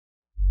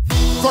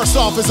First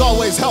off, as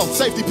always, health,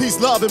 safety, peace,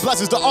 love, and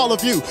blessings to all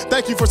of you.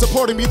 Thank you for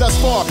supporting me thus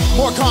far.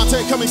 More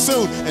content coming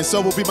soon, and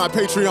so will be my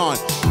Patreon.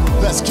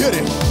 Let's get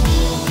it.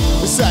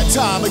 It's that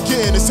time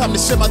again. It's time to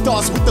share my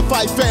thoughts with the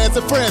fight fans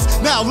and friends.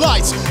 Now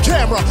lights,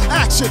 camera,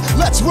 action,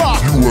 let's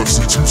rock.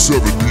 UFC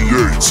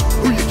 278.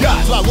 Who you got?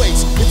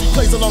 Flyweights. If he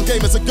plays a long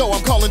game as a go, I'm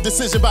calling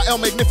decision by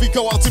El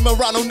Magnifico. Ultimo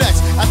Morano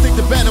next. I think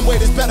the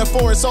bantamweight is better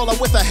for us all. I'm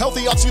with a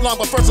healthy Archulon,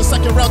 but first or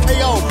second round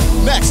KO.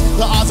 Next,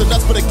 the odds are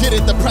nuts, but I get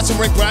it. The pressure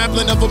ring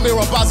grappling of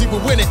Amiro Bazi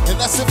will win it. And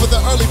that's it for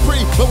the early pre,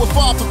 but we're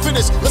far from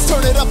finish. Let's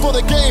turn it up for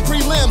the game.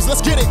 Prelims,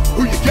 let's get it.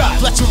 Who you got?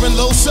 Fletcher and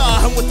Losa.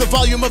 I'm with the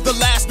volume of the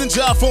last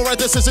ninja for a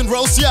decision.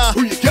 Rosia.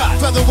 Who you got?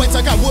 Featherweights,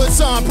 I got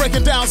Woodson.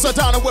 Breaking down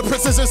Sardana with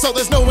precision, so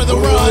there's nowhere to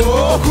run.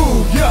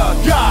 Who you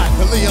got?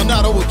 And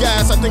Leonardo with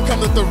gas. I think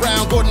coming the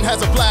round, Gordon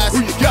has a blast.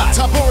 Who you got?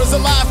 Tabura's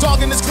alive,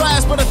 dog in his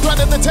class, but a threat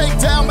of the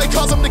takedown may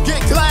cause him to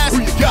get glass. Who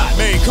you got?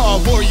 Main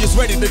card warriors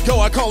ready to go.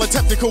 I call it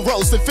technical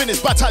roast and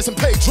finished by Tyson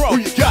Pedro.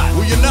 Who you got?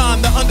 Who you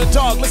non, the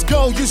underdog. Let's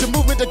go. Use your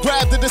movement to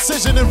grab the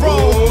decision and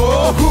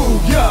roll.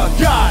 Who you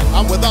got?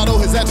 I'm with Otto,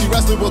 his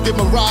anti-wrestler will give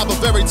him a rob. A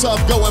very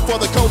tough going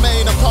for the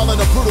co-main. I'm calling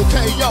a brutal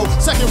KO.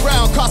 Second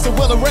round, Costa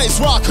will erase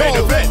Rock. Main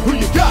event. Who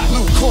you got?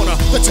 Blue corner,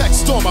 the tech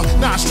stormer.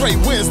 9 straight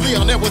wins.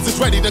 Leon Edwards is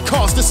ready to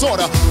cause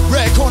disorder.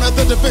 Red corner,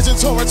 the division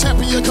tour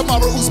champion.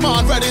 Kamaru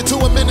Usman ready to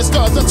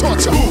administer the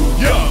torture. Who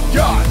you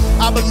got?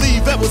 I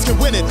believe Edwards can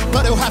win it,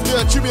 but he'll have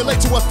to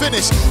accumulate to a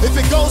finish. If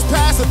it goes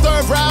past the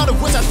third round,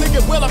 of which I think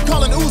it will, I'm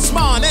calling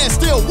Usman and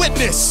still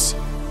witness.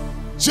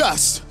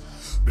 Just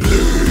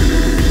bleed.